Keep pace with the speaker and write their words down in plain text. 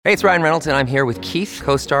Hey, it's Ryan Reynolds, and I'm here with Keith,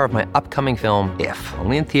 co-star of my upcoming film, If,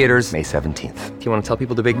 only in theaters May 17th. Do you want to tell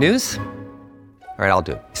people the big news? All right, I'll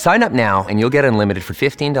do it. Sign up now and you'll get unlimited for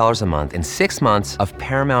 $15 a month and 6 months of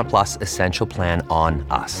Paramount Plus Essential Plan on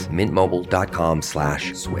us.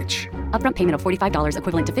 MintMobile.com/switch. Upfront payment of $45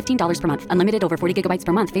 equivalent to $15 per month. Unlimited over 40 gigabytes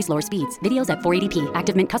per month. Face lower speeds. Videos at 480p.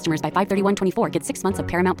 Active Mint customers by 531.24 get 6 months of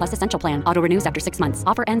Paramount Plus Essential Plan. Auto renews after 6 months.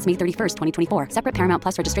 Offer ends May 31st, 2024. Separate Paramount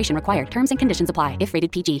Plus registration required. Terms and conditions apply if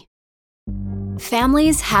rated PG.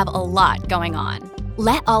 Families have a lot going on.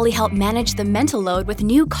 Let Ollie help manage the mental load with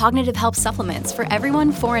new cognitive help supplements for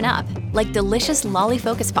everyone 4 and up, like delicious Lolly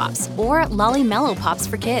Focus Pops or Lolly Mellow Pops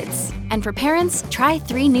for kids. And for parents, try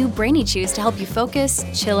 3 new Brainy Chews to help you focus,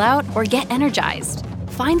 chill out, or get energized.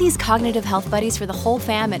 Find these cognitive health buddies for the whole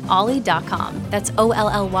fam at ollie.com. That's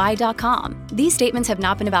OLLY.com. These statements have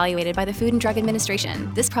not been evaluated by the Food and Drug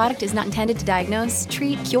Administration. This product is not intended to diagnose,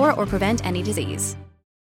 treat, cure, or prevent any disease.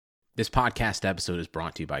 This podcast episode is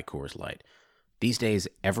brought to you by Coors Light. These days,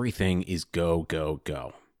 everything is go, go,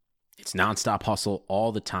 go. It's nonstop hustle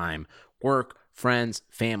all the time. Work, friends,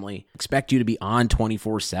 family, expect you to be on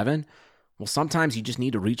 24/7. Well, sometimes you just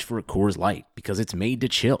need to reach for a Coors Light because it's made to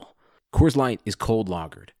chill. Coors Light is cold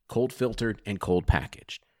lagered, cold filtered, and cold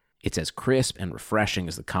packaged. It's as crisp and refreshing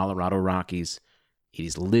as the Colorado Rockies. It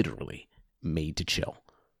is literally made to chill.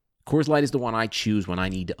 Coors Light is the one I choose when I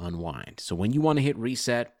need to unwind. So when you want to hit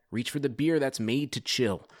reset, reach for the beer that's made to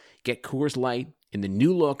chill. Get Coors Light in the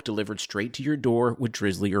new look delivered straight to your door with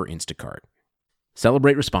Drizzly or Instacart.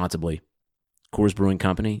 Celebrate responsibly. Coors Brewing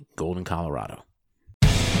Company, Golden, Colorado.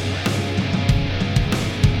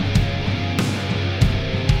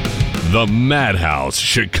 The Madhouse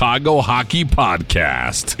Chicago Hockey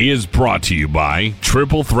Podcast is brought to you by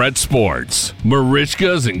Triple Threat Sports,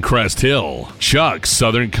 Marishka's in Crest Hill, Chuck's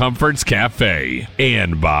Southern Comforts Cafe,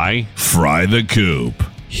 and by Fry the Coop.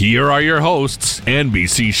 Here are your hosts,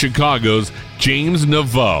 NBC Chicago's James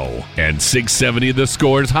Naveau and 670 The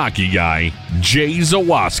Score's hockey guy, Jay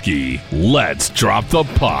Zawaski. Let's drop the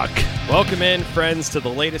puck. Welcome in, friends, to the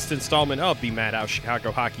latest installment of the Madhouse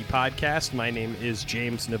Chicago Hockey Podcast. My name is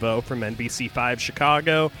James Naveau from NBC5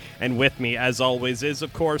 Chicago, and with me, as always, is,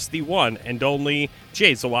 of course, the one and only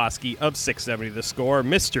Jay Zawaski of 670 The Score.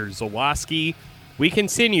 Mr. Zawaski, we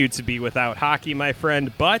continue to be without hockey, my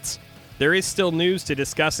friend, but there is still news to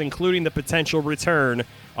discuss, including the potential return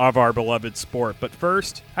of our beloved sport. But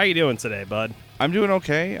first, how you doing today, bud? I'm doing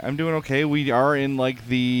okay. We are in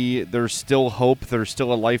there's still hope, there's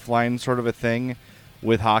still a lifeline sort of a thing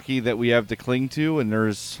with hockey that we have to cling to, and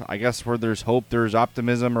I guess where there's hope, there's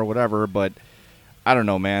optimism or whatever, but I don't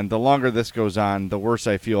know, man. The longer this goes on, the worse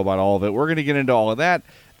I feel about all of it. We're going to get into all of that.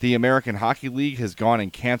 The American Hockey League has gone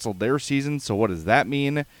and canceled their season, so what does that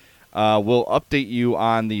mean? We'll update you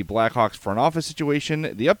on the Blackhawks front office situation.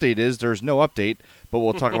 The update is there's no update, but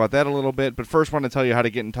we'll talk about that a little bit. But first, I want to tell you how to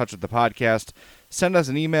get in touch with the podcast. Send us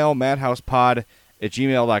an email,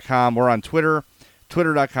 madhousepod@gmail.com. We're on Twitter,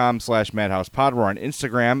 twitter.com/madhousepod. We're on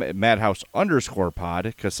Instagram at madhouse_pod,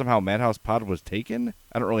 because somehow madhousepod was taken.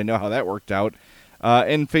 I don't really know how that worked out.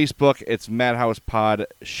 And Facebook, it's madhousepod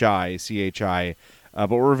Chi, C-H-I. But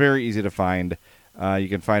we're very easy to find. You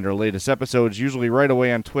can find our latest episodes usually right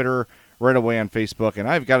away on Twitter, right away on Facebook, and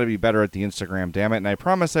I've got to be better at the Instagram, damn it, and I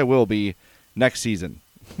promise I will be next season.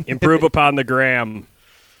 Improve upon the gram.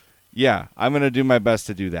 Yeah, I'm going to do my best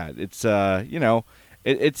to do that. It's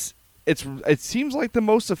it seems like the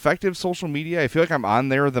most effective social media. I feel like I'm on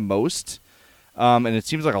there the most, and it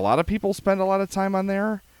seems like a lot of people spend a lot of time on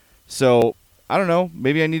there. So I don't know,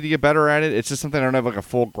 maybe I need to get better at it. It's just something I don't have like a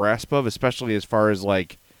full grasp of, especially as far as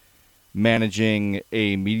like managing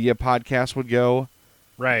a media podcast would go.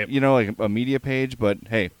 Right. You know, like a media page, but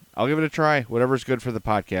hey, I'll give it a try, whatever's good for the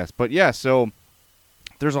podcast. But yeah, so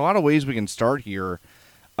there's a lot of ways we can start here.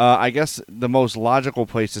 I guess the most logical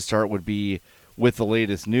place to start would be with the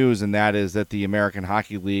latest news, and that is that the American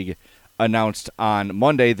Hockey League announced on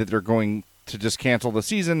Monday that they're going to just cancel the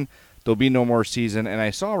season. There'll be no more season, and I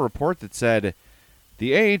saw a report that said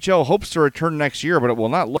the AHL hopes to return next year, but it will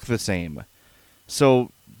not look the same.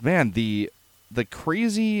 So man, the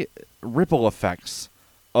crazy ripple effects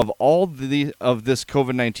of all of this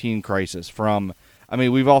COVID-19 crisis from, I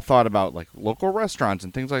mean, we've all thought about like local restaurants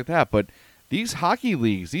and things like that, but these hockey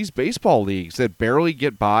leagues, these baseball leagues that barely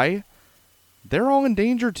get by, they're all in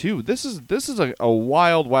danger too. This is a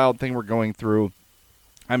wild thing we're going through.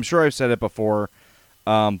 I'm sure I've said it before,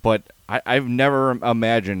 but I've never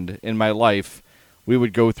imagined in my life we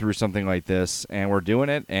would go through something like this, and we're doing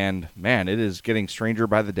it, and man, it is getting stranger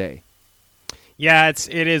by the day. Yeah,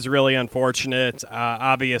 it is really unfortunate.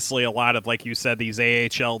 Obviously, a lot of, like you said, these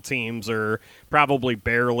AHL teams are probably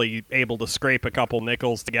barely able to scrape a couple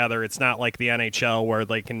nickels together. It's not like the NHL where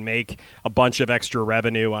they can make a bunch of extra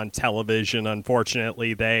revenue on television.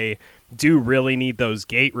 Unfortunately, they do really need those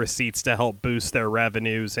gate receipts to help boost their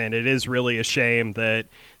revenues, and it is really a shame that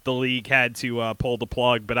the league had to pull the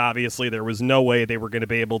plug, but obviously there was no way they were going to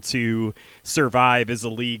be able to survive as a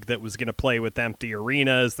league that was going to play with empty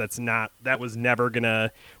arenas. That was never going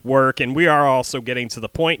to work, and we are also getting to the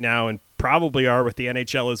point now, and probably are with the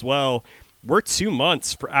NHL as well, we're 2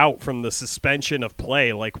 months out from the suspension of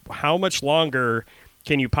play. Like, how much longer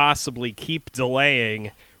can you possibly keep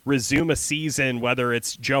delaying resume a season, whether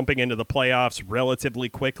it's jumping into the playoffs relatively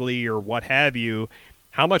quickly or what have you?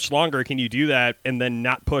 How much longer can you do that and then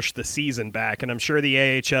not push the season back? And I'm sure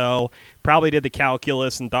the AHL probably did the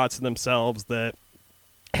calculus and thought to themselves that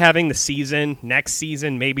having the season next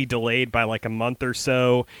season maybe delayed by like a month or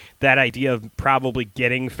so, that idea of probably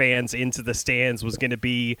getting fans into the stands was going to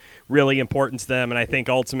be really important to them. And I think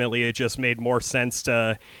ultimately it just made more sense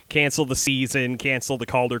to cancel the season, cancel the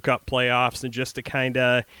Calder Cup playoffs, and just to kind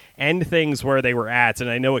of end things where they were at. And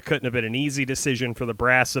I know it couldn't have been an easy decision for the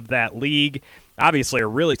brass of that league. Obviously, a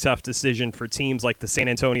really tough decision for teams like the San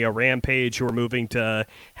Antonio Rampage, who are moving to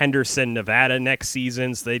Henderson, Nevada next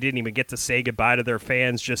season, so they didn't even get to say goodbye to their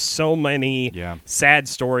fans. Just so many sad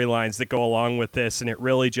storylines that go along with this, and it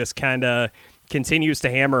really just kind of continues to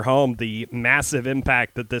hammer home the massive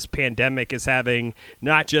impact that this pandemic is having,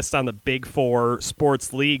 not just on the big four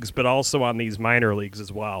sports leagues, but also on these minor leagues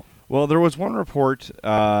as well. Well, there was one report,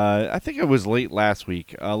 I think it was late last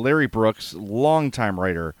week, Larry Brooks, longtime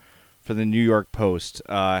writer for the New York Post,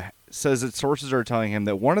 says that sources are telling him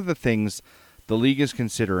that one of the things the league is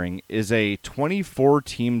considering is a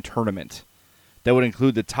 24-team tournament that would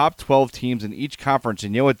include the top 12 teams in each conference.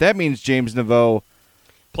 And you know what that means, James Naveau?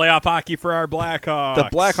 Playoff hockey for our Blackhawks. The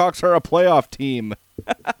Blackhawks are a playoff team.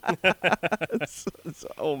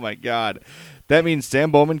 Oh, my God. That means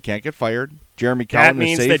Sam Bowman can't get fired. Jeremy Colliton That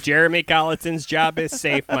means is safe. that Jeremy Colliton's job is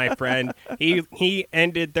safe, my friend. He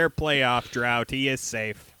ended their playoff drought. He is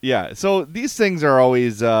safe. Yeah, so these things are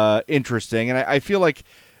always interesting, and I feel like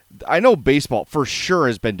I know baseball for sure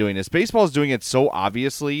has been doing this. Baseball is doing it so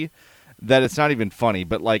obviously that it's not even funny,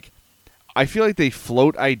 but like I feel like they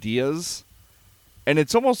float ideas, and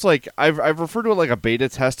it's almost like I've referred to it like a beta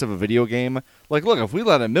test of a video game. Like, look, if we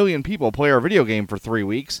let 1 million people play our video game for 3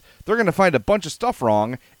 weeks, they're going to find a bunch of stuff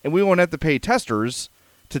wrong, and we won't have to pay testers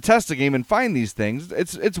to test the game and find these things.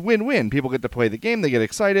 It's win-win. People get to play the game, they get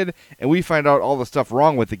excited, and we find out all the stuff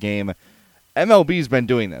wrong with the game. MLB's been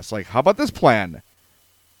doing this. Like, how about this plan?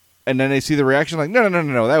 And then they see the reaction like, no,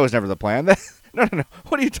 that was never the plan. No,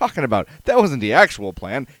 what are you talking about? That wasn't the actual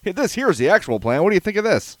plan. Here's the actual plan. What do you think of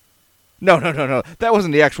this? No, that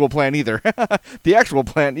wasn't the actual plan either. The actual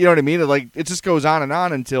plan, you know what I mean? It just goes on and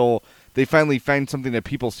on until they finally find something that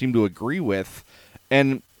people seem to agree with.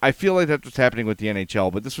 And I feel like that's what's happening with the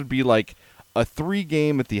NHL, but this would be like a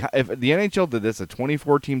 3-game if the NHL did this, a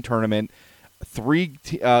 24-team tournament,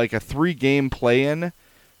 like a 3-game play-in,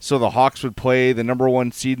 so the Hawks would play the number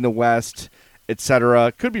 1 seed in the West,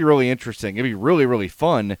 etc. Could be really interesting. It'd be really, really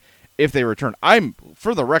fun if they return.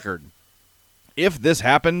 For the record, if this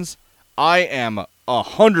happens, I am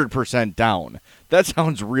 100% down. That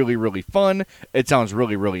sounds really, really fun. It sounds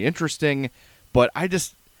really, really interesting, but I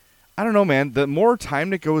don't know, man. The more time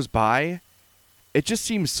that goes by, it just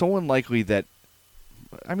seems so unlikely that,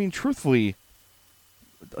 I mean, truthfully,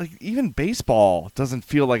 like even baseball doesn't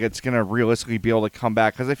feel like it's going to realistically be able to come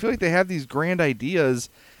back, because I feel like they have these grand ideas,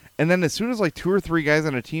 and then as soon as like 2 or 3 guys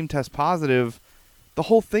on a team test positive, the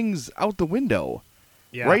whole thing's out the window.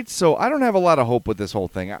 Yeah. Right? So I don't have a lot of hope with this whole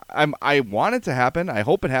thing. I want it to happen. I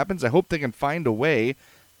hope it happens. I hope they can find a way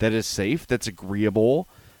that is safe, that's agreeable,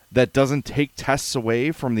 that doesn't take tests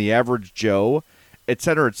away from the average Joe, et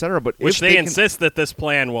cetera, but which they insist that this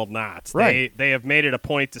plan will not. Right. They have made it a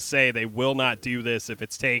point to say they will not do this if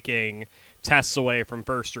it's taking tests away from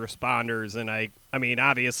first responders. And I mean,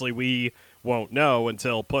 obviously we won't know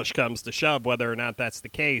until push comes to shove whether or not that's the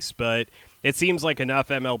case, but it seems like enough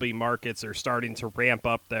MLB markets are starting to ramp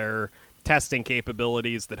up their testing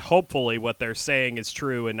capabilities that hopefully what they're saying is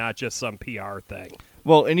true and not just some PR thing.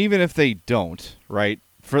 Well, and even if they don't, right,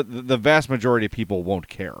 for the vast majority of people won't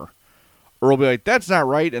care. Or will be like, that's not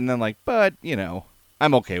right, and then like, but, you know,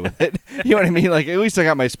 I'm okay with it. You know what I mean? Like, at least I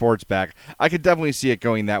got my sports back. I could definitely see it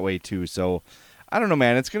going that way too. So, I don't know,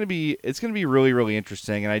 man. It's gonna be really, really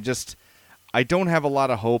interesting, and I don't have a lot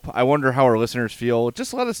of hope. I wonder how our listeners feel.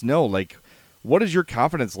 Just let us know, like, what is your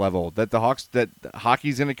confidence level that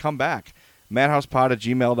hockey's gonna come back?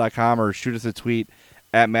 madhousepod@gmail.com or shoot us a tweet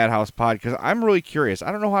at madhousepod, because I'm really curious.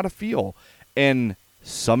 I don't know how to feel. And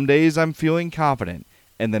some days I'm feeling confident,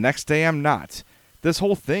 and the next day I'm not. This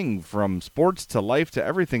whole thing, from sports to life to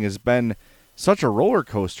everything, has been such a roller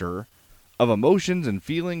coaster of emotions and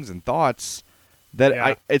feelings and thoughts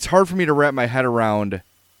that it's hard for me to wrap my head around,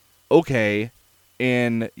 okay,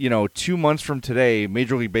 in 2 months from today,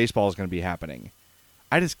 Major League Baseball is going to be happening.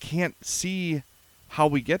 I just can't see how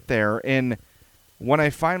we get there. And when I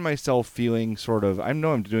find myself feeling sort of, I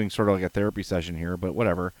know I'm doing sort of like a therapy session here, but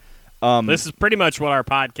whatever. This is pretty much what our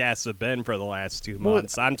podcasts have been for the last 2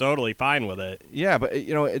 months. I'm totally fine with it. Yeah, but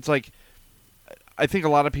it's like, I think a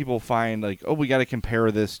lot of people find like, oh, we got to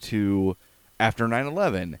compare this to after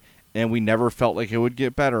 9/11, and we never felt like it would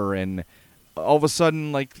get better, and all of a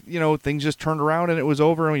sudden, like, things just turned around and it was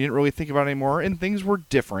over, and we didn't really think about it anymore, and things were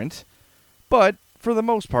different, but for the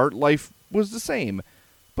most part, life was the same.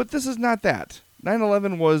 But this is not that.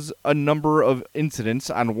 9/11 was a number of incidents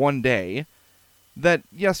on one day that,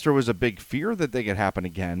 yes, there was a big fear that they could happen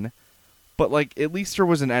again, but, like, at least there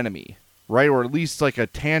was an enemy, right? Or at least, like, a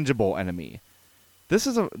tangible enemy.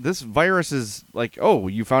 This virus is like, oh,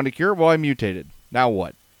 you found a cure? Well, I mutated. Now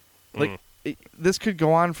what? Like, this could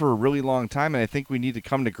go on for a really long time, and I think we need to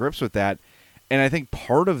come to grips with that. And I think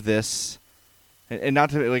part of this, and not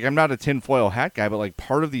to, like, I'm not a tinfoil hat guy, but, like,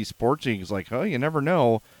 part of these sports leagues, like, oh, you never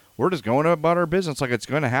know, we're just going about our business like it's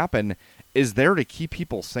going to happen, is there to keep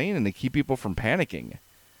people sane and to keep people from panicking.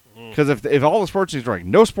 Because if all the sports leagues are like,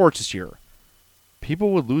 no sports this year,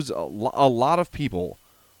 people would lose, a lot of people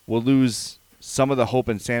will lose some of the hope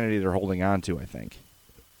and sanity they're holding on to, I think.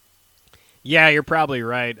 Yeah, you're probably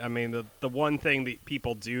right. I mean, the one thing that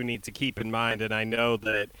people do need to keep in mind, and I know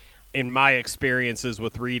that in my experiences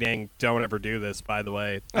with reading, don't ever do this, by the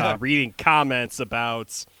way, reading comments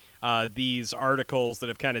about these articles that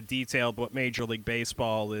have kind of detailed what Major League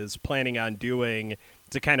Baseball is planning on doing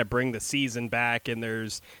to kind of bring the season back, and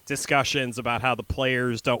there's discussions about how the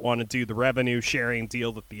players don't want to do the revenue sharing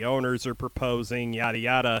deal that the owners are proposing, yada,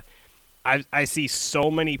 yada. I see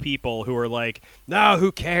so many people who are like, no,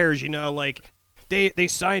 who cares? Like, they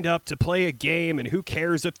signed up to play a game, and who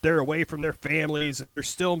cares if they're away from their families, if they're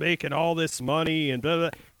still making all this money, and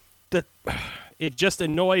blah, blah. It just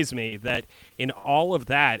annoys me that in all of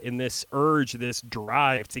that, in this urge, this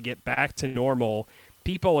drive to get back to normal,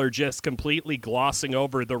 people are just completely glossing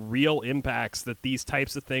over the real impacts that these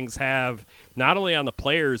types of things have, not only on the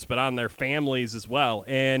players, but on their families as well.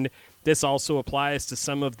 And this also applies to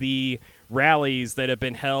some of the rallies that have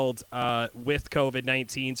been held with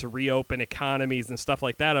COVID-19 to reopen economies and stuff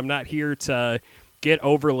like that. I'm not here to get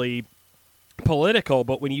overly political,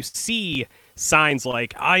 but when you see signs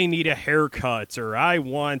like, I need a haircut, or I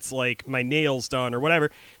want, like, my nails done, or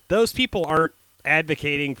whatever, those people aren't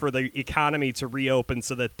advocating for the economy to reopen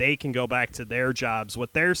so that they can go back to their jobs.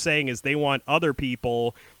 What they're saying is they want other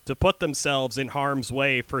people to put themselves in harm's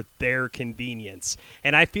way for their convenience.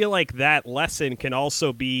 And I feel like that lesson can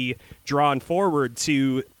also be drawn forward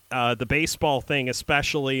to the baseball thing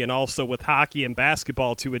especially, and also with hockey and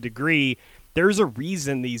basketball to a degree. There's a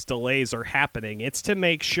reason these delays are happening. It's to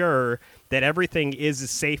make sure that everything is as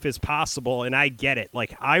safe as possible, and I get it.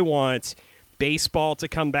 Like, I want baseball to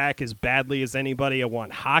come back as badly as anybody. I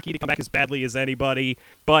want hockey to come back as badly as anybody.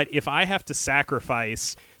 But if I have to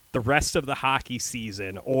sacrifice the rest of the hockey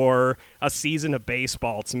season or a season of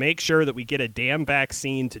baseball to make sure that we get a damn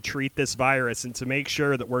vaccine to treat this virus, and to make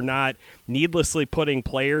sure that we're not needlessly putting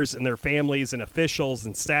players and their families and officials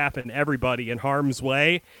and staff and everybody in harm's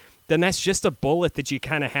way, then that's just a bullet that you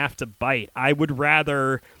kind of have to bite. I would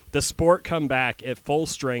rather the sport come back at full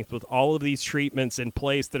strength with all of these treatments in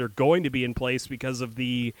place that are going to be in place because of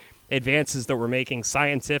the advances that we're making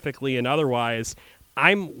scientifically and otherwise.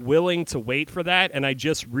 I'm willing to wait for that, and I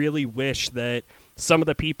just really wish that some of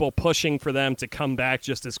the people pushing for them to come back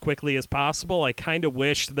just as quickly as possible, I kind of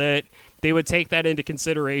wish that they would take that into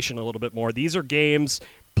consideration a little bit more. These are games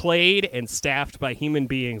played and staffed by human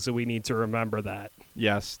beings, and we need to remember that.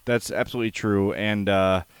 Yes, that's absolutely true, and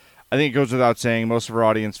I think it goes without saying most of our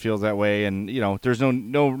audience feels that way, and there's no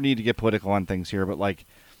need to get political on things here, but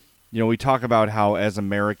we talk about how as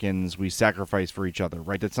Americans we sacrifice for each other,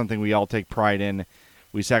 right? That's something we all take pride in.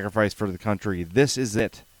 We sacrifice for the country. This is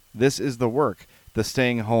it. This is the work. The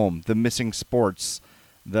staying home, the missing sports,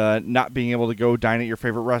 the not being able to go dine at your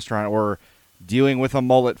favorite restaurant, or dealing with a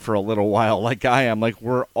mullet for a little while like I am. Like,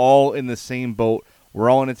 we're all in the same boat. We're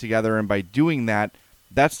all in it together, and by doing that,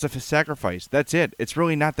 that's the sacrifice. That's it. It's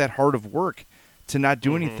really not that hard of work to not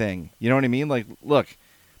do anything. You know what I mean? Like, look,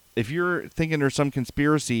 if you're thinking there's some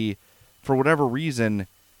conspiracy for whatever reason,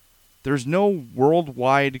 There's no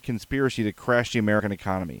worldwide conspiracy to crash the American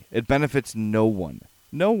economy. It benefits no one.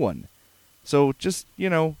 No one. So just,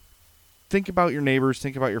 think about your neighbors,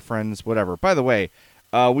 think about your friends, whatever. By the way,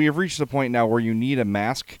 we have reached the point now where you need a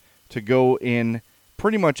mask to go in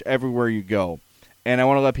pretty much everywhere you go. And I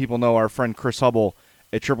want to let people know our friend Chris Hubble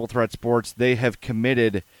at Triple Threat Sports, they have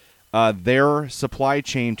committed their supply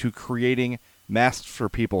chain to creating masks for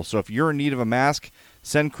people. So if you're in need of a mask,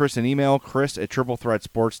 send Chris an email,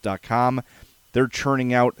 chris@triplethreatsports.com. They're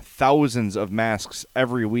churning out thousands of masks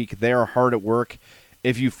every week. They are hard at work.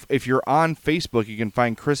 If you're on Facebook, you can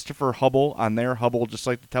find Christopher Hubble on there, Hubble just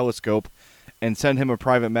like the telescope, and send him a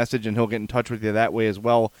private message, and he'll get in touch with you that way as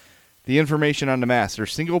well. The information on the masks, they're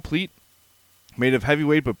single pleat, made of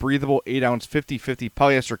heavyweight but breathable 8-ounce 50/50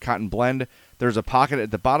 polyester cotton blend. There's a pocket at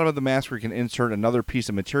the bottom of the mask where you can insert another piece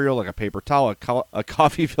of material like a paper towel, a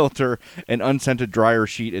coffee filter, an unscented dryer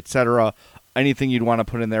sheet, etc. Anything you'd want to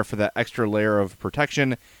put in there for that extra layer of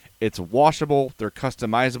protection. It's washable. They're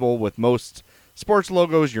customizable with most sports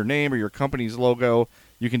logos, your name or your company's logo.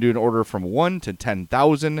 You can do an order from 1 to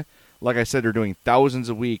 10,000. Like I said, they're doing thousands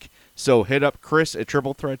a week. So hit up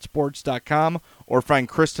Chris@triplethreatsports.com or find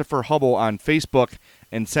Christopher Hubble on Facebook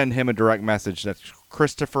and send him a direct message. That's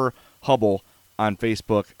Christopher Hubble on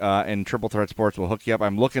Facebook, and Triple Threat Sports will hook you up.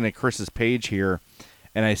 I'm looking at Chris's page here,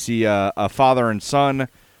 and I see a father and son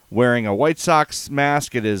wearing a White Sox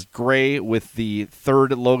mask. It is gray with the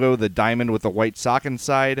third logo, the diamond with the white sock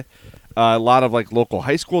inside. A lot of local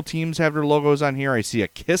high school teams have their logos on here. I see a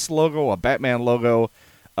KISS logo, a Batman logo.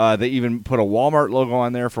 They even put a Walmart logo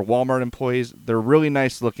on there for Walmart employees. They're really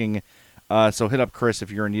nice looking. So hit up Chris if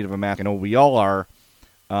you're in need of a mask. I know we all are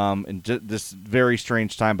in this very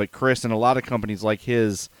strange time. But Chris and a lot of companies like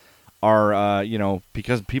his are,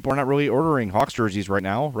 because people are not really ordering Hawks jerseys right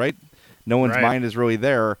now, right? No one's mind is really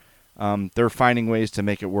there. They're finding ways to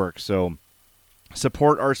make it work. So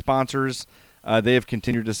support our sponsors. They have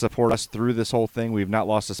continued to support us through this whole thing. We've not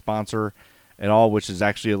lost a sponsor at all, which is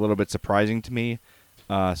actually a little bit surprising to me.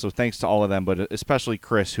 So thanks to all of them, but especially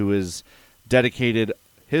Chris, who has dedicated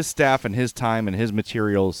his staff and his time and his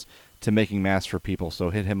materials to making masks for people. So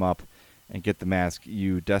hit him up and get the mask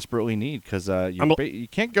you desperately need, because you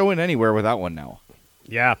can't go in anywhere without one now.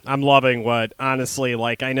 Yeah, I'm loving honestly,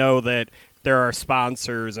 I know that there are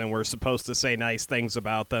sponsors and we're supposed to say nice things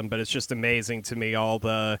about them, but it's just amazing to me all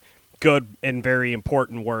the good and very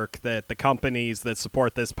important work that the companies that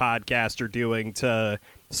support this podcast are doing to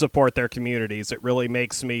support their communities. It really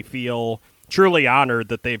makes me feel truly honored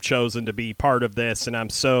that they've chosen to be part of this, and I'm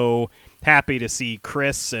so happy to see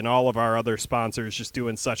Chris and all of our other sponsors just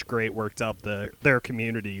doing such great work to help their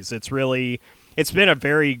communities. It's been a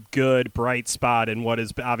very good, bright spot in what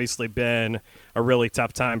has obviously been a really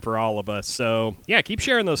tough time for all of us. So, yeah, keep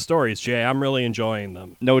sharing those stories, Jay. I'm really enjoying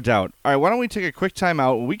them. No doubt. All right, why don't we take a quick time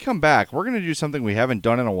out? When we come back, we're going to do something we haven't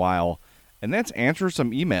done in a while, and that's answer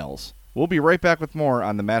some emails. We'll be right back with more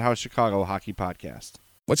on the Madhouse Chicago Hockey Podcast.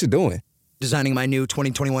 What you doing? Designing my new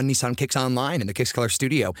 2021 Nissan Kicks Online in the Kicks Color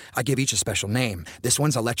Studio. I give each a special name. This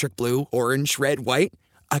one's electric blue, orange, red, white.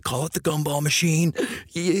 I call it the Gumball Machine.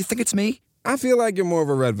 You think it's me? I feel like you're more of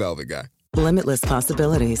a red velvet guy. Limitless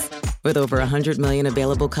possibilities. With over 100 million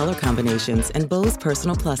available color combinations and Bose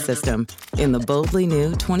Personal Plus system in the boldly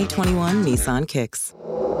new 2021 Nissan Kicks.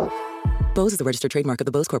 Bose is the registered trademark of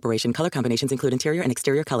the Bose Corporation. Color combinations include interior and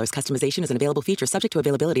exterior colors. Customization is an available feature subject to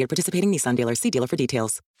availability at participating Nissan dealers. See dealer for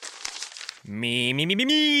details.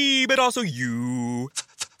 Me, but also you.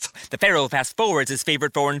 The Pharaoh fast forwards his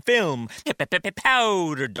favorite foreign film,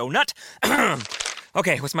 Powder Donut.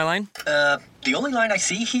 Okay, what's my line? The only line I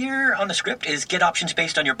see here on the script is get options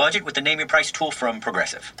based on your budget with the Name Your Price tool from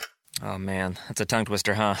Progressive. Oh man, that's a tongue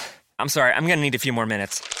twister, huh? I'm sorry, I'm gonna need a few more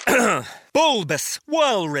minutes. Bulbous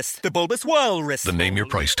Walrus, the Bulbous Walrus. The Name Your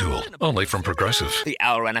Price tool, only from Progressive. The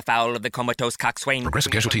owl ran afoul of the comatose coxswain.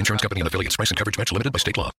 Progressive Casualty Insurance Company and affiliates. Price and coverage match limited by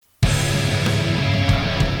state law.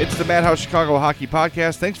 It's the Madhouse Chicago Hockey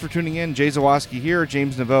Podcast. Thanks for tuning in. Jay Zawoski here,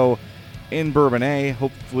 James Naveau in Bourbonnais.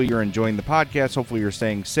 Hopefully you're enjoying the podcast. Hopefully you're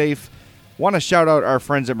staying safe. Want to shout out our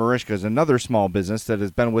friends at Marishka's, another small business that has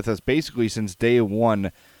been with us basically since day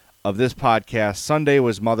one of this podcast. Sunday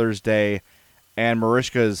was Mother's Day, and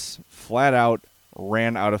Marishka's flat out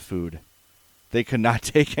ran out of food. They could not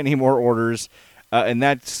take any more orders, and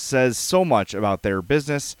that says so much about their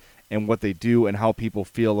business and what they do and how people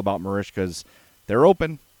feel about Marishka's. They're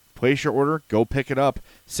open. Place your order. Go pick it up.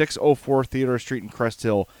 604 Theodore Street in Crest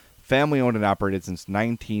Hill. Family-owned and operated since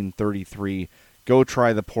 1933. Go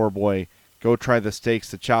try the poor boy. Go try the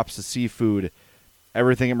steaks, the chops, the seafood.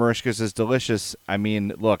 Everything at Marishka's is delicious. I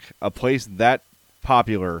mean, look, a place that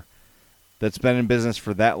popular that's been in business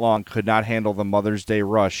for that long could not handle the Mother's Day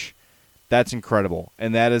rush. That's incredible.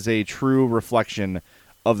 And that is a true reflection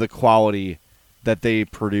of the quality that they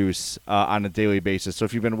produce on a daily basis. So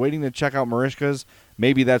if you've been waiting to check out Merichka's,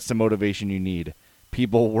 maybe that's the motivation you need.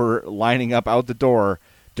 People were lining up out the door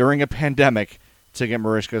during a pandemic to get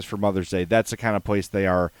Merichka's for Mother's Day. That's the kind of place they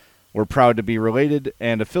are. We're proud to be related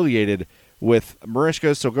and affiliated with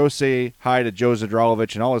Merichka's, so go say hi to Joe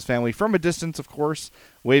Zadralovich and all his family from a distance, of course,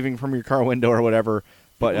 waving from your car window or whatever,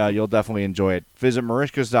 but you'll definitely enjoy it. Visit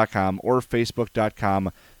Merichkas.com or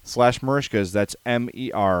Facebook.com/Merichkas. That's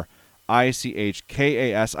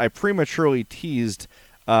MERICHKAS. I prematurely teased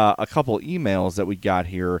a couple emails that we got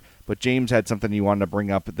here, but James had something he wanted to bring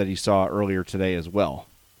up that he saw earlier today as well.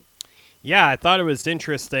 Yeah, I thought it was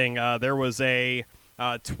interesting. There was a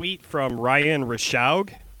tweet from Ryan Rishaug,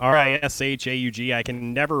 Rishaug. I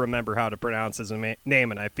can never remember how to pronounce his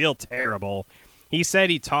name, and I feel terrible. He said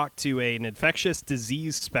he talked to an infectious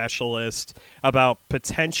disease specialist about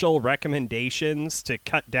potential recommendations to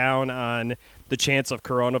cut down on the chance of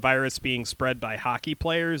coronavirus being spread by hockey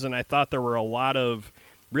players, and I thought there were a lot of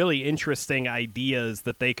really interesting ideas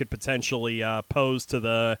that they could potentially pose to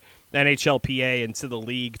the NHLPA and to the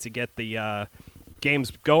league to get the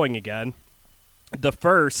games going again. The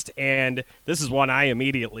first, and this is one I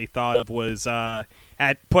immediately thought of, was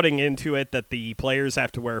at putting into it that the players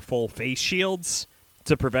have to wear full face shields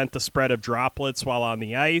to prevent the spread of droplets while on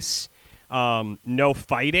the ice. No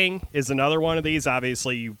fighting is another one of these.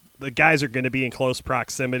 Obviously, the guys are going to be in close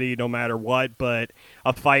proximity no matter what, but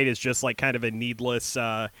a fight is just like kind of a needless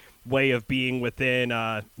way of being within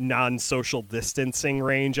non-social distancing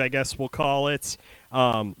range, I guess we'll call it.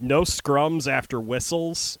 No scrums after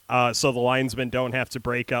whistles, so the linesmen don't have to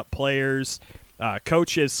break up players.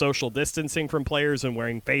 Coaches social distancing from players and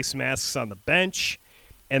wearing face masks on the bench.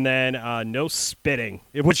 And then no spitting,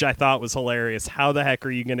 which I thought was hilarious. How the heck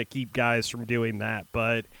are you going to keep guys from doing that?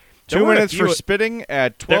 But 2 minutes for spitting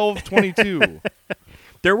at 12:22.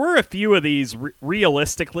 There were a few of these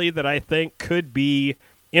realistically that I think could be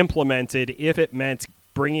implemented if it meant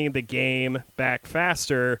bringing the game back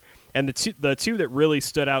faster. And the two that really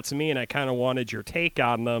stood out to me, and I kind of wanted your take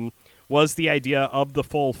on them, was the idea of the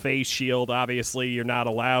full face shield. Obviously, you're not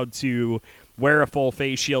allowed to wear a full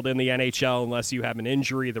face shield in the NHL unless you have an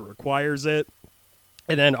injury that requires it.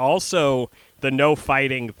 And then also the no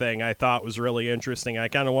fighting thing I thought was really interesting. I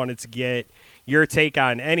kind of wanted to get your take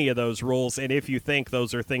on any of those rules, and if you think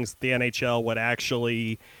those are things that the NHL would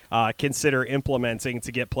actually consider implementing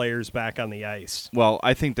to get players back on the ice. Well,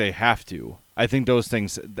 I think they have to. I think those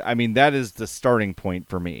things, I mean, that is the starting point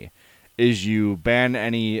for me, is you ban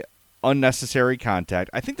any unnecessary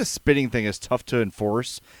contact. I think the spitting thing is tough to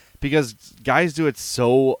enforce because guys do it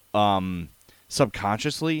so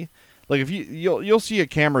subconsciously. Like if you'll see a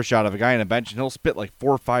camera shot of a guy on a bench and he'll spit like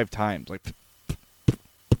 4 or 5 times. Like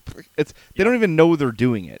they don't even know they're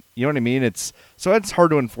doing it. You know what I mean? So it's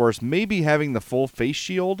hard to enforce. Maybe having the full face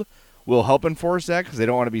shield will help enforce that because they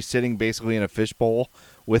don't want to be sitting basically in a fishbowl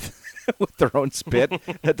with with their own spit.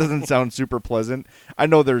 That doesn't sound super pleasant. I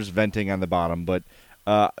know there's venting on the bottom, but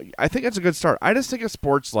I think it's a good start. I just think of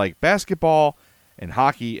sports like basketball and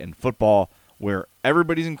hockey and football where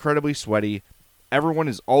everybody's incredibly sweaty. Everyone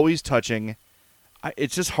is always touching.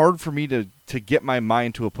 It's just hard for me to get my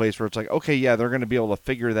mind to a place where it's like, okay, yeah, they're going to be able to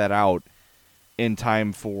figure that out in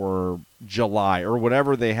time for July or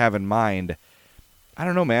whatever they have in mind. I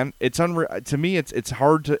don't know, man. It's to me, it's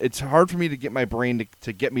hard for me to get my brain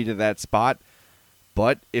to get me to that spot.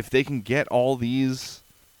 But if they can get all these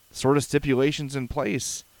sort of stipulations in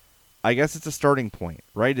place, I guess it's a starting point,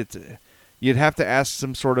 right? You'd have to ask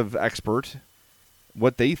some sort of expert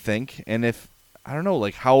what they think, and if I don't know,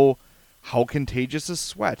 like how contagious is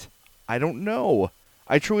sweat? I don't know.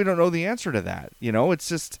 I truly don't know the answer to that. You know, it's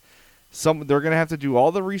just they're going to have to do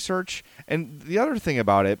all the research. And the other thing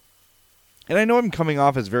about it, and I know I'm coming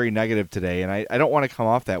off as very negative today, and I don't want to come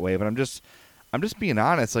off that way, but I'm just being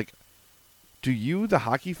honest. Like, do you, the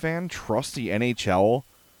hockey fan, trust the NHL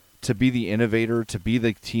to be the innovator, to be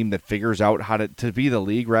the team that figures out how to be the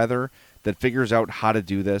league, rather, that figures out how to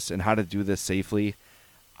do this and how to do this safely?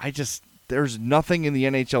 There's nothing in the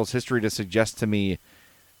NHL's history to suggest to me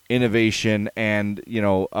innovation and,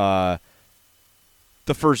 the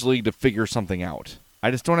first league to figure something out. I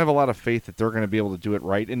just don't have a lot of faith that they're going to be able to do it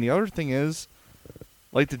right. And the other thing is,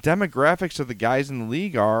 like, the demographics of the guys in the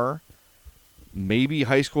league are maybe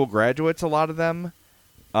high school graduates, a lot of them.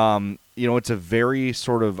 It's a very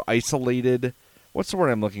sort of isolated, what's the word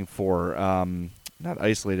I'm looking for? Not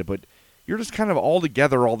isolated, but you're just kind of all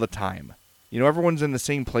together all the time. everyone's in the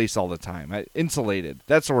same place all the time. Insulated.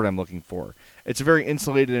 That's the word I'm looking for. It's a very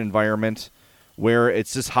insulated environment where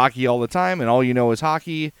it's just hockey all the time and all you know is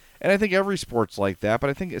hockey. And I think every sport's like that, but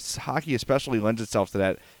I think hockey especially lends itself to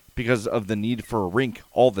that because of the need for a rink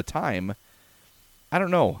all the time. I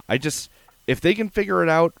don't know. If they can figure it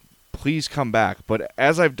out, please come back. But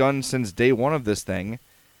as I've done since day one of this thing,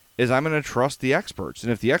 is I'm going to trust the experts.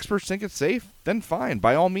 And if the experts think it's safe, then fine,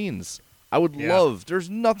 by all means. I would love, there's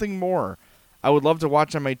nothing more I would love to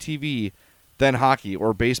watch on my TV than hockey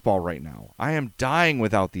or baseball right now. I am dying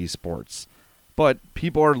without these sports. But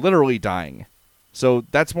people are literally dying. So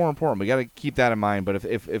that's more important. We got to keep that in mind. But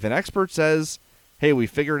if an expert says, hey, we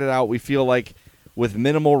figured it out, we feel like with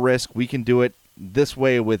minimal risk we can do it this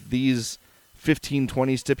way with these 15,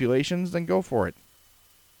 20 stipulations, then go for it.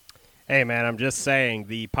 Hey, man, I'm just saying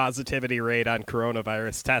the positivity rate on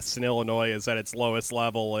coronavirus tests in Illinois is at its lowest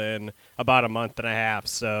level in about a month and a half.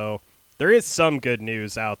 So there is some good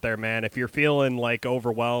news out there, man. If you're feeling like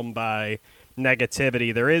overwhelmed by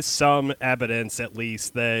negativity, there is some evidence at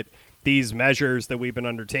least that these measures that we've been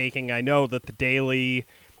undertaking, I know that the daily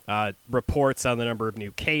reports on the number of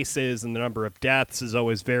new cases and the number of deaths is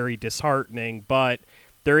always very disheartening, but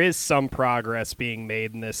there is some progress being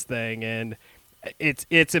made in this thing, and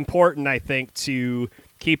it's important, I think, to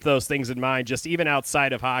keep those things in mind, just even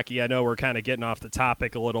outside of hockey. I know we're kind of getting off the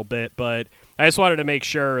topic a little bit, but I just wanted to make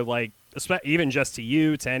sure, like, even just to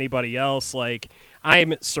you, to anybody else, like,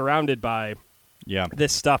 I'm surrounded by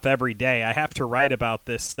this stuff every day. I have to write about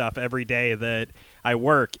this stuff every day that I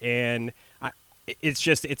work, and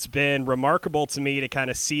it's been remarkable to me to kind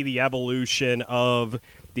of see the evolution of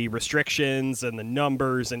the restrictions and the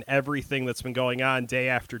numbers and everything that's been going on day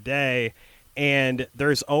after day. And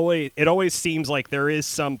it always seems like there is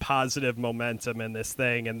some positive momentum in this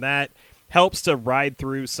thing, and that helps to ride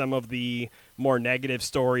through some of the more negative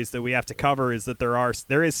stories that we have to cover, is that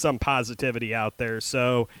there is some positivity out there.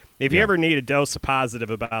 So if you ever need a dose of positive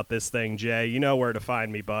about this thing, Jay, you know where to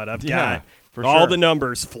find me, bud. I've got all the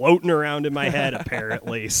numbers floating around in my head,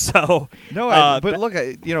 apparently. So but look,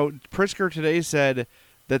 Pritzker today said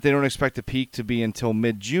that they don't expect the peak to be until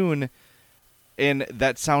mid-June, and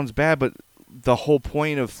that sounds bad, but the whole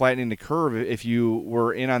point of flattening the curve, if you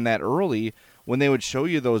were in on that early, when they would show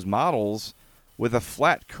you those models with a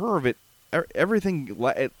flat curve,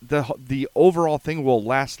 the overall thing will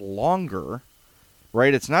last longer,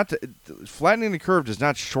 right? It's not flattening the curve does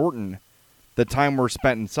not shorten the time we're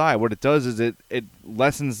spent inside. What it does is it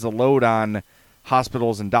lessens the load on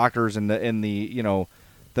hospitals and doctors in the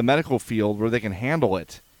medical field where they can handle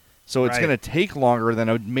it. So it's going to take longer than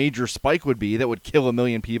a major spike would be that would kill 1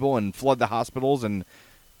 million people and flood the hospitals and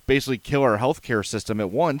basically kill our healthcare system at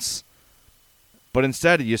once. But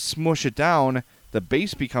instead, you smush it down, the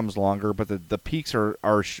base becomes longer, but the peaks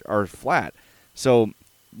are flat. So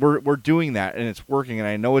we're doing that, and it's working, and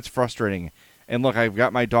I know it's frustrating. And look, I've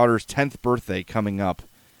got my daughter's 10th birthday coming up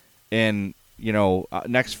in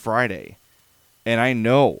next Friday, and I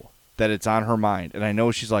know that it's on her mind, and I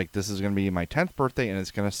know she's like, this is going to be my 10th birthday, and it's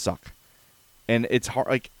going to suck. And it's hard.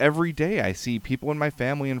 Like, every day I see people in my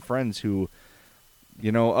family and friends who,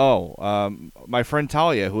 my friend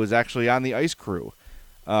Talia, who was actually on the ice crew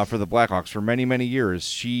for the Blackhawks for many, many years,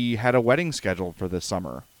 she had a wedding scheduled for this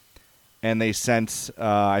summer. And they sent,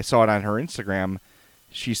 I saw it on her Instagram,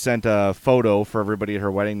 she sent a photo for everybody at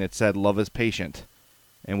her wedding that said, "Love is patient."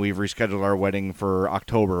 And we've rescheduled our wedding for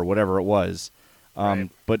October, whatever it was.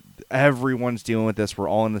 But everyone's dealing with this. We're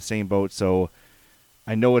all in the same boat. So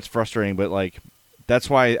I know it's frustrating, but like, that's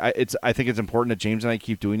why I think it's important that James and I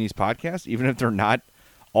keep doing these podcasts, even if they're not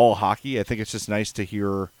all hockey. I think it's just nice to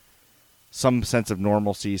hear some sense of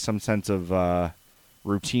normalcy, some sense of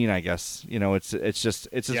routine, I guess. It's just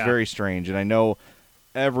very strange. And I know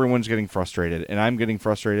everyone's getting frustrated, and I'm getting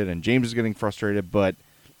frustrated, and James is getting frustrated. But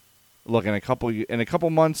look, in a couple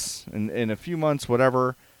months, in a few months,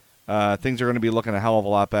 whatever, things are going to be looking a hell of a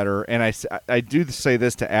lot better. And I do say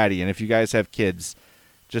this to Addie, and if you guys have kids,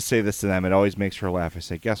 just say this to them. It always makes her laugh. I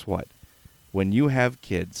say, guess what? When you have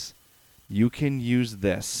kids, you can use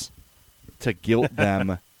this to guilt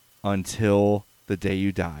them until the day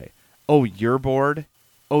you die. Oh, you're bored?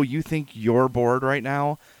 Oh, you think you're bored right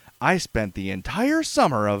now? I spent the entire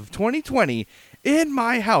summer of 2020 in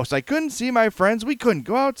my house. I couldn't see my friends. We couldn't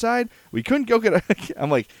go outside. We couldn't go I'm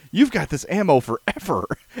like, you've got this ammo forever.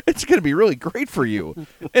 It's going to be really great for you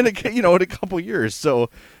in a couple years. So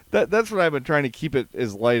that's what I've been trying to keep it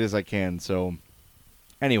as light as I can. So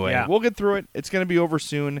anyway, we'll get through it. It's going to be over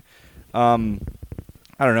soon. I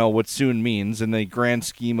don't know what soon means in the grand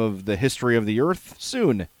scheme of the history of the earth.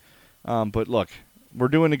 Soon. But look, we're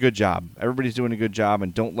doing a good job. Everybody's doing a good job,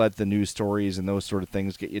 and don't let the news stories and those sort of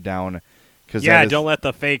things get you down. Don't let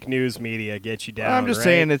the fake news media get you down. I'm just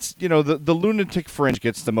saying, it's the lunatic fringe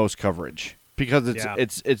gets the most coverage because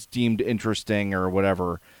it's deemed interesting or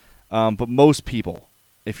whatever. But most people,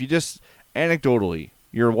 if you just anecdotally,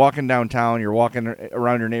 you're walking downtown, you're walking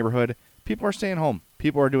around your neighborhood, people are staying home.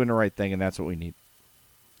 People are doing the right thing, and that's what we need.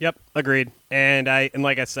 Yep, agreed. And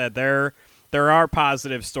like I said, there are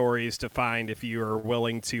positive stories to find if you are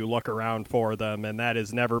willing to look around for them, and that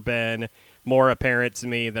has never been more apparent to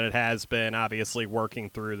me than it has been, obviously, working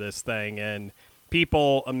through this thing. And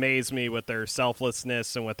people amaze me with their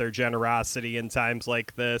selflessness and with their generosity in times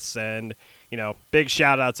like this. And, big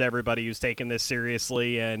shout out to everybody who's taking this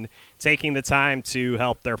seriously and taking the time to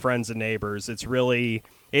help their friends and neighbors. It's really,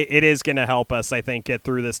 it is going to help us, I think, get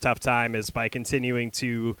through this tough time is by continuing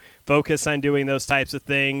to focus on doing those types of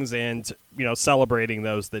things and, celebrating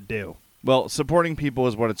those that do. Well, supporting people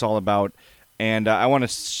is what it's all about. And I want to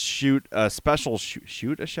shoot a special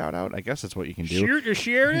shoot a shout out. I guess that's what you can do.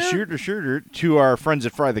 Shoot to our friends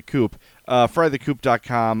at Fry the Coop.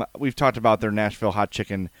 FryTheCoop.com. We've talked about their Nashville hot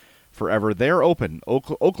chicken forever. They're open.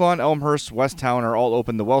 Oaklawn, Elmhurst, Westtown are all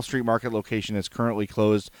open. The Well Street Market location is currently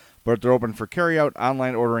closed, but they're open for carryout,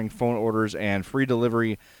 online ordering, phone orders, and free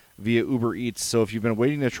delivery via Uber Eats. So if you've been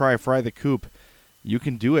waiting to try Fry the Coop, you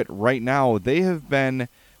can do it right now. They have been,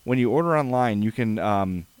 when you order online, you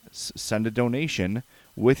can send a donation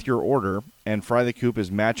with your order, and Fry the Coop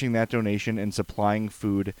is matching that donation and supplying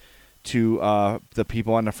food to the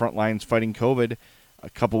people on the front lines fighting COVID. A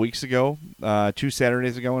couple weeks ago, 2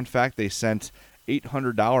 Saturdays ago, in fact, they sent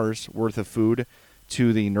 $800 worth of food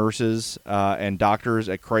to the nurses and doctors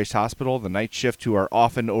at Christ Hospital, the night shift, who are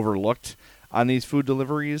often overlooked on these food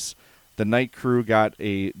deliveries. The night crew got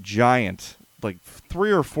a giant,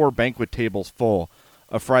 3 or 4 banquet tables full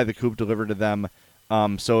of Fry the Coop delivered to them.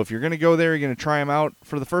 So if you're going to go there, you're going to try them out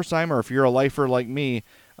for the first time, or if you're a lifer like me,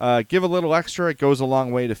 give a little extra. It goes a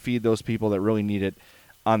long way to feed those people that really need it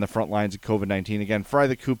on the front lines of COVID-19. Again,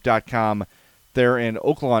 FryTheCoop.com. They're in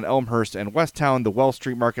Oaklawn, Elmhurst, and Westtown. The Well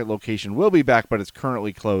Street Market location will be back, but it's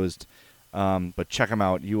currently closed. But check them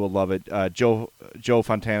out. You will love it. Joe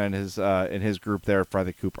Fontana and his group there at Fry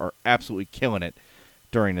the Coop are absolutely killing it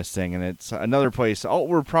during this thing. And it's another place.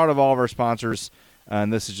 We're proud of all of our sponsors.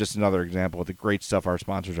 And this is just another example of the great stuff our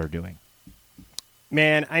sponsors are doing.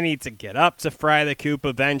 Man, I need to get up to Fry the Coop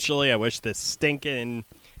eventually. I wish this stinking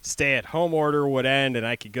stay-at-home order would end and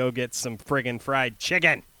I could go get some friggin' fried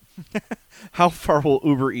chicken. How far will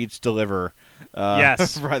Uber Eats deliver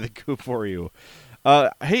yes. Fry the Coop for you?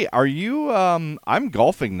 Hey, are you I'm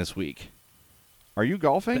golfing this week. Are you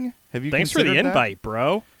golfing? Have you Thanks for the invite, that?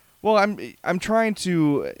 Bro. Well, I'm trying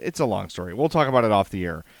to. It's a long story. We'll talk about it off the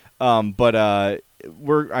air. But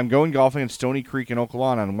I'm going golfing at Stony Creek in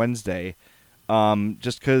Oaklawn on Wednesday.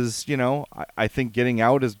 Just because, I think getting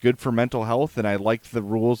out is good for mental health, and I like the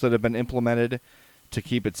rules that have been implemented to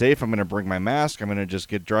keep it safe. I'm going to bring my mask. I'm going to just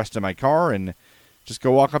get dressed in my car and just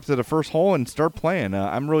go walk up to the first hole and start playing.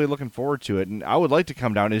 I'm really looking forward to it, and I would like to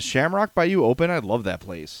come down. Is Shamrock by you open? I love that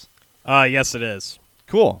place. Yes, it is.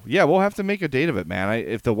 Cool. Yeah, we'll have to make a date of it, man.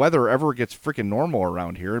 If the weather ever gets freaking normal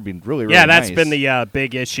around here, it'd be really, really nice. Yeah, that's nice. been the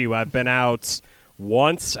big issue. I've been out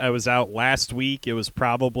once. I was out last week. It was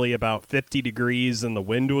probably about 50 degrees, and the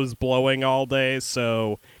wind was blowing all day,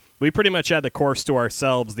 so we pretty much had the course to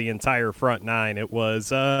ourselves the entire front nine. It was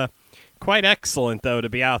quite excellent, though, to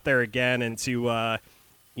be out there again and to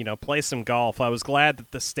play some golf. I was glad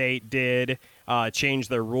that the state did change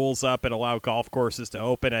their rules up and allow golf courses to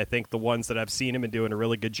open. I think the ones that I've seen have been doing a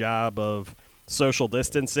really good job of social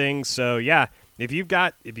distancing. So, yeah, if you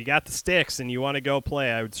got the sticks and you want to go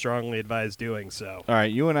play, I would strongly advise doing so. All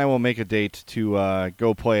right, you and I will make a date to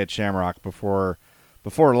go play at Shamrock before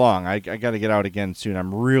long. I got to get out again soon.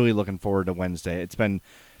 I'm really looking forward to Wednesday. It's been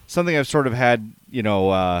something I've sort of had,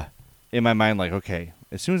 in my mind, like, okay,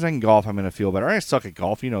 as soon as I can golf, I'm going to feel better. I suck at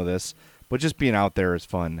golf, this, but just being out there is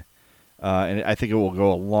fun. And I think it will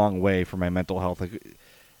go a long way for my mental health.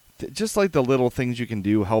 Just like the little things you can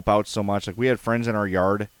do help out so much. Like we had friends in our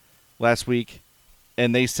yard last week,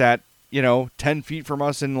 and they sat, 10 feet from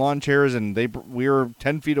us in lawn chairs, and we were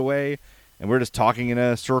 10 feet away, and we're just talking in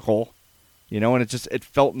a circle, and it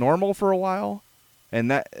felt normal for a while.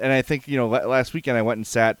 And I think, last weekend I went and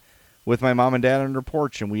sat with my mom and dad on their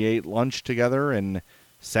porch, and we ate lunch together and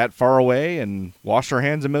sat far away and washed our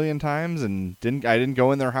hands a million times, and I didn't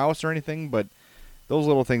go in their house or anything, but those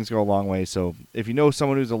little things go a long way. So if you know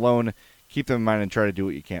someone who's alone, keep them in mind and try to do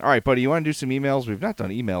what you can. All right, buddy, you want to do some emails? We've not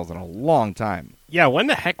done emails in a long time. Yeah, when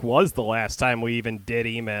the heck was the last time we even did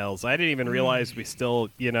emails? I didn't even realize we still,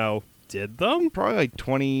 did them? Probably like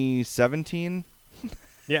 2017.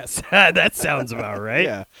 Yes, that sounds about right.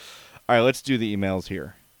 Yeah. All right, let's do the emails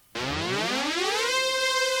here.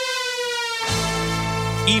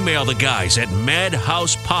 Email the guys at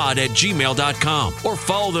madhousepod@gmail.com or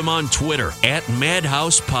follow them on Twitter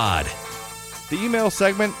 @madhousepod. The email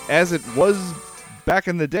segment, as it was back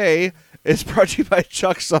in the day, is brought to you by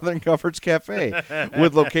Chuck's Southern Comforts Cafe.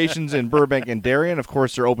 With locations in Burbank and Darien. Of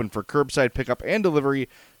course, they're open for curbside pickup and delivery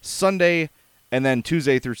Sunday and then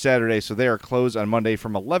Tuesday through Saturday. So they are closed on Monday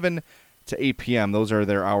from 11 to 8 p.m. Those are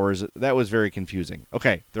their hours. That was very confusing.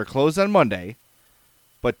 Okay, they're closed on Monday,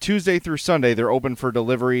 but Tuesday through Sunday, they're open for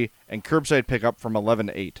delivery and curbside pickup from 11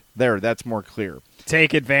 to 8. There, that's more clear.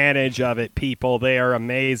 Take advantage of it, people. They are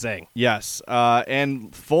amazing. Yes,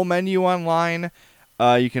 and full menu online.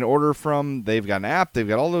 You can order from. They've got an app. They've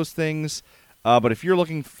got all those things. But if you're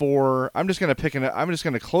looking for, I'm just gonna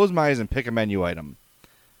close my eyes and pick a menu item.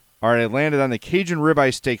 All right, I landed on the Cajun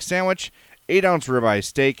ribeye steak sandwich, 8-ounce ribeye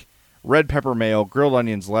steak, red pepper mayo, grilled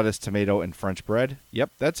onions, lettuce, tomato, and French bread.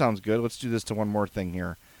 Yep, that sounds good. Let's do this to one more thing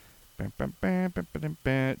here.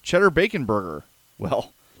 Cheddar bacon burger.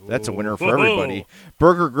 Well, that's a winner for everybody.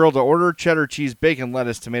 Burger grilled to order, cheddar cheese, bacon,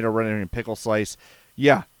 lettuce, tomato, red onion, pickle slice.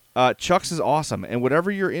 Yeah, Chuck's is awesome. And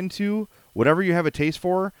whatever you're into, whatever you have a taste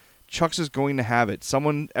for, Chuck's is going to have it.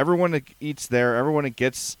 Everyone that eats there, everyone that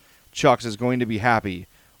gets Chuck's is going to be happy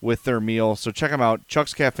with their meal. So check them out,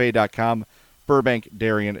 chuckscafe.com, Burbank,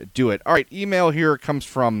 Darien. Do it. All right, email here comes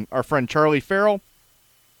from our friend Charlie Farrell.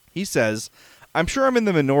 He says, I'm sure I'm in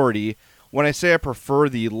the minority when I say I prefer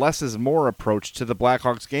the less is more approach to the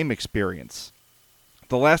Blackhawks game experience.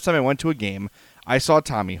 The last time I went to a game, I saw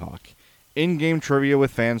Tommy Hawk. In-game trivia with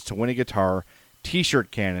fans to win a guitar, T-shirt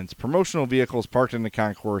cannons, promotional vehicles parked in the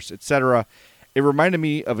concourse, etc. It reminded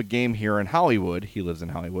me of a game here in Hollywood, he lives in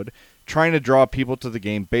Hollywood, trying to draw people to the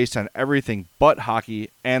game based on everything but hockey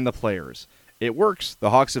and the players. It works.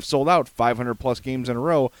 The Hawks have sold out 500-plus games in a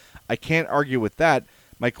row. I can't argue with that.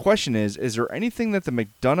 My question is there anything that the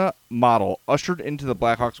McDonough model ushered into the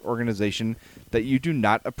Blackhawks organization that you do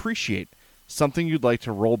not appreciate? Something you'd like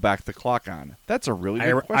to roll back the clock on? That's a really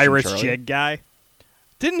good question, Irish Charlie. jig guy?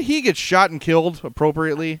 Didn't he get shot and killed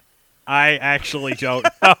appropriately? I actually don't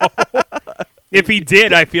know. If he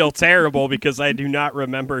did, I feel terrible because I do not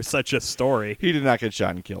remember such a story. He did not get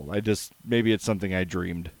shot and killed. Maybe it's something I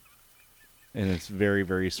dreamed. And it's a very,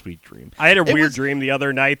 very sweet dream. I had a weird dream the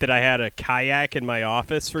other night that I had a kayak in my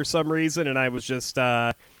office for some reason, and I was just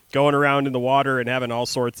going around in the water and having all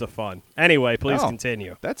sorts of fun. Anyway, please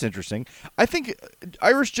continue. That's interesting. I think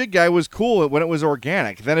Irish Jig Guy was cool when it was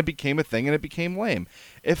organic. Then it became a thing, and it became lame.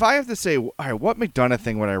 If I have to say, all right, what McDonough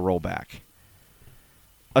thing would I roll back?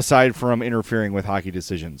 Aside from interfering with hockey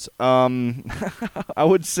decisions. I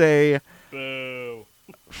would say... Boo.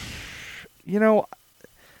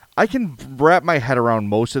 I can wrap my head around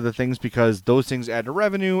most of the things because those things add to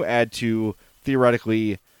revenue, add to,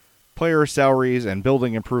 theoretically, player salaries and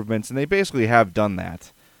building improvements, and they basically have done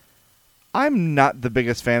that. I'm not the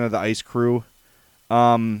biggest fan of the Ice Crew,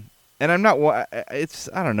 and I'm not. I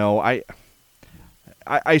don't know.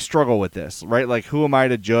 I struggle with this, right? Like, who am I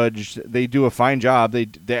to judge? They do a fine job.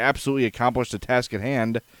 They absolutely accomplished the task at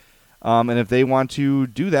hand, and if they want to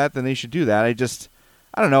do that, then they should do that.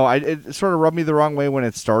 I don't know. It sort of rubbed me the wrong way when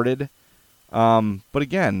it started. But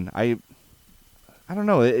again, I don't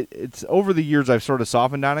know. It's over the years I've sort of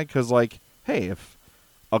softened on it because, like, hey, if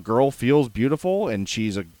a girl feels beautiful and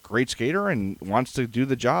she's a great skater and wants to do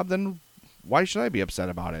the job, then why should I be upset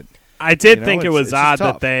about it? I did think it was odd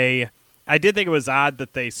that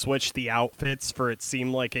they switched the outfits for it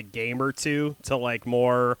seemed like a game or two to like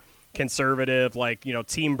more conservative, like,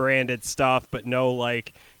 team branded stuff, but no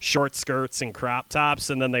like short skirts and crop tops,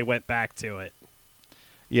 and then they went back to it.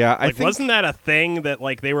 Yeah, I think, wasn't that a thing that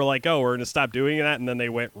like they were like, oh, we're gonna stop doing that, and then they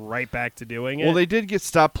went right back to doing it? Well, they did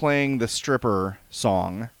stop playing the Stripper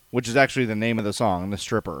song, which is actually the name of the song, the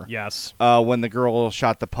Stripper. Yes. When the girl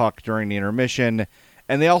shot the puck during the intermission,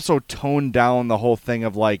 and they also toned down the whole thing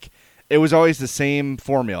of like it was always the same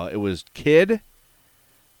formula. It was kid,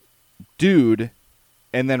 dude,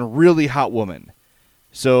 and then really hot woman.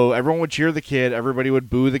 So everyone would cheer the kid, everybody would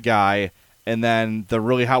boo the guy, and then the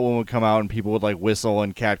really hot woman would come out and people would like whistle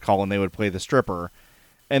and catcall and they would play the stripper.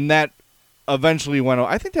 And that eventually went away.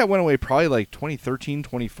 I think that went away probably like 2013,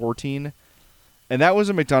 2014. And that was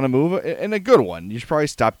a McDonough move and a good one. You should probably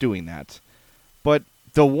stop doing that. But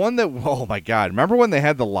the one that, oh my God, remember when they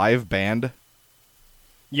had the live band?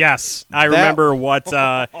 Yes, I remember what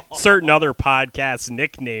certain other podcasts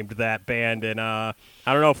nicknamed that band, and I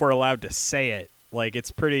don't know if we're allowed to say it. Like,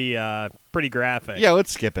 it's pretty graphic. Yeah,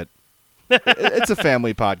 let's skip it. It's a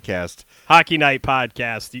family podcast. Hockey Night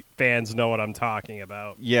Podcast fans know what I'm talking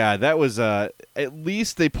about. Yeah, that was at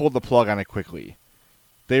least they pulled the plug on it quickly.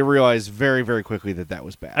 They realized very, very quickly that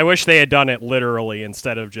was bad. I wish they had done it literally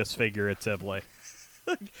instead of just figuratively.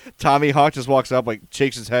 Tommy Hawk just walks up, like,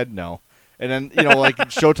 shakes his head, no. And then, like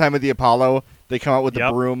Showtime at the Apollo, they come out with the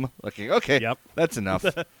broom. Like, okay, that's enough.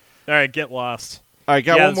 All right, get lost. All right,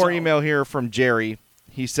 got one more email here from Jerry.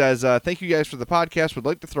 He says, thank you guys for the podcast. Would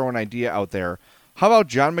like to throw an idea out there. How about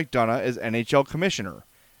John McDonough as NHL commissioner?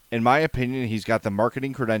 In my opinion, he's got the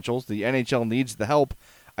marketing credentials. The NHL needs the help.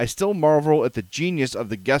 I still marvel at the genius of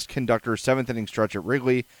the guest conductor 7th inning stretch at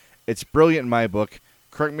Wrigley. It's brilliant in my book.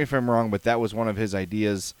 Correct me if I'm wrong, but that was one of his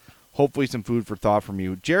ideas. Hopefully some food for thought from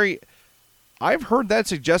you. Jerry, I've heard that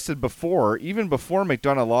suggested before, even before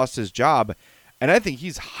McDonough lost his job, and I think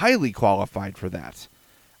he's highly qualified for that.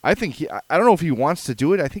 I think I don't know if he wants to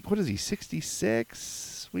do it. I think, what is he,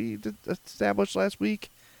 66? We established last week.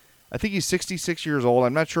 I think he's 66 years old.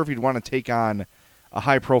 I'm not sure if he'd want to take on a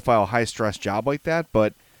high-profile, high-stress job like that,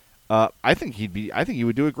 but I think he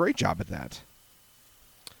would do a great job at that.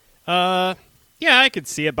 Yeah, I could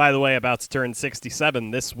see it. By the way, about to turn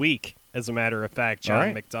 67 this week. As a matter of fact,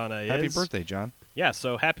 John McDonough is. Happy birthday, John. Yeah,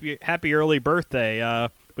 so happy early birthday.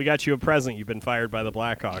 We got you a present. You've been fired by the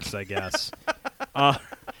Blackhawks, I guess.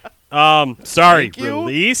 Sorry,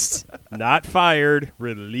 released, not fired,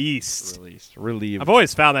 released. Relieved. I've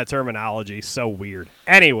always found that terminology so weird.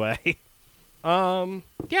 Anyway, yeah,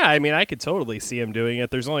 I mean, I could totally see him doing it.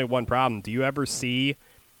 There's only one problem. Do you ever see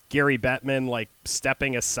Gary Bettman, like,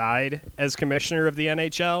 stepping aside as commissioner of the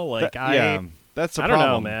NHL? Like, that's the I problem. don't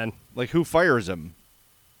know, man. Like, who fires him?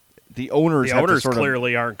 The owners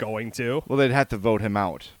clearly aren't going to. Well, they'd have to vote him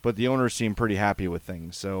out, but the owners seem pretty happy with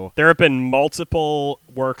things. So there have been multiple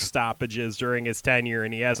work stoppages during his tenure,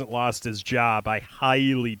 and he hasn't lost his job. I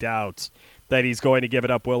highly doubt that he's going to give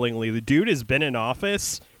it up willingly. The dude has been in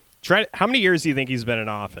office. How many years do you think he's been in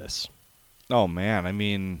office? Oh, man. I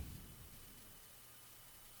mean,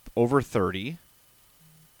 over 30.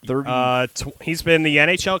 30. He's been the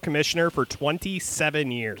NHL commissioner for 27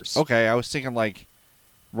 years. Okay, I was thinking like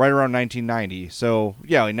right around 1990. So,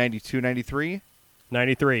 yeah, like 92, 93?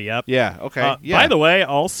 93, yep. Yeah, okay. By the way,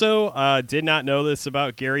 also, did not know this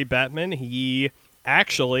about Gary Bettman. He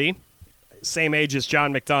actually, same age as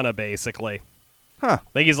John McDonough, basically. Huh.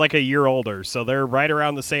 I think he's like a year older, so they're right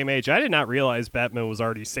around the same age. I did not realize Bettman was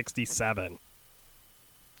already 67.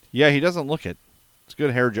 Yeah, he doesn't look it. It's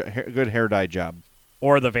a good hair dye job.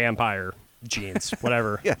 Or the vampire genes,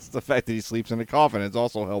 whatever. Yes, the fact that he sleeps in a coffin is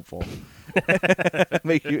also helpful.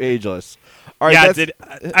 Make you ageless. All right, yeah,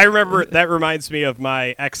 I remember that reminds me of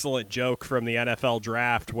my excellent joke from the NFL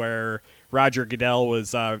draft where Roger Goodell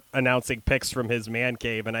was announcing picks from his man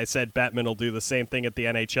cave, and I said Bettman will do the same thing at the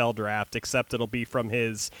NHL draft, except it'll be from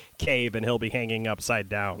his cave and he'll be hanging upside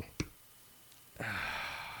down.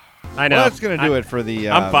 I know. Well, that's going to do it for the...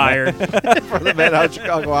 I'm fired. For the Madhouse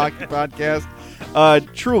Chicago Hockey Podcast.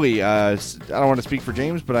 Truly, I don't want to speak for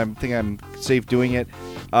James, but I think I'm safe doing it.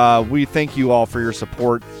 We thank you all for your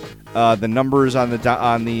support. The numbers on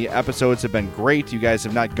the episodes have been great. You guys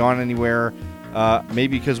have not gone anywhere.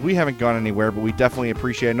 Maybe because we haven't gone anywhere, but we definitely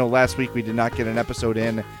appreciate it. I know last week we did not get an episode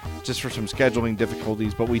in just for some scheduling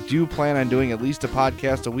difficulties, but we do plan on doing at least a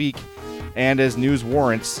podcast a week and as news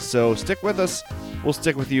warrants. So stick with us. We'll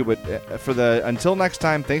stick with you. But until next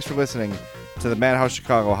time, thanks for listening to the Madhouse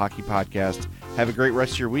Chicago Hockey Podcast. Have a great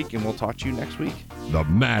rest of your week, and we'll talk to you next week. The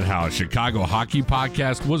Madhouse Chicago Hockey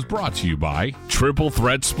Podcast was brought to you by Triple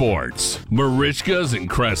Threat Sports, Marishka's in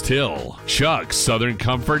Crest Hill, Chuck's Southern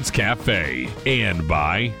Comforts Cafe, and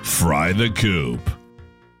by Fry the Coop.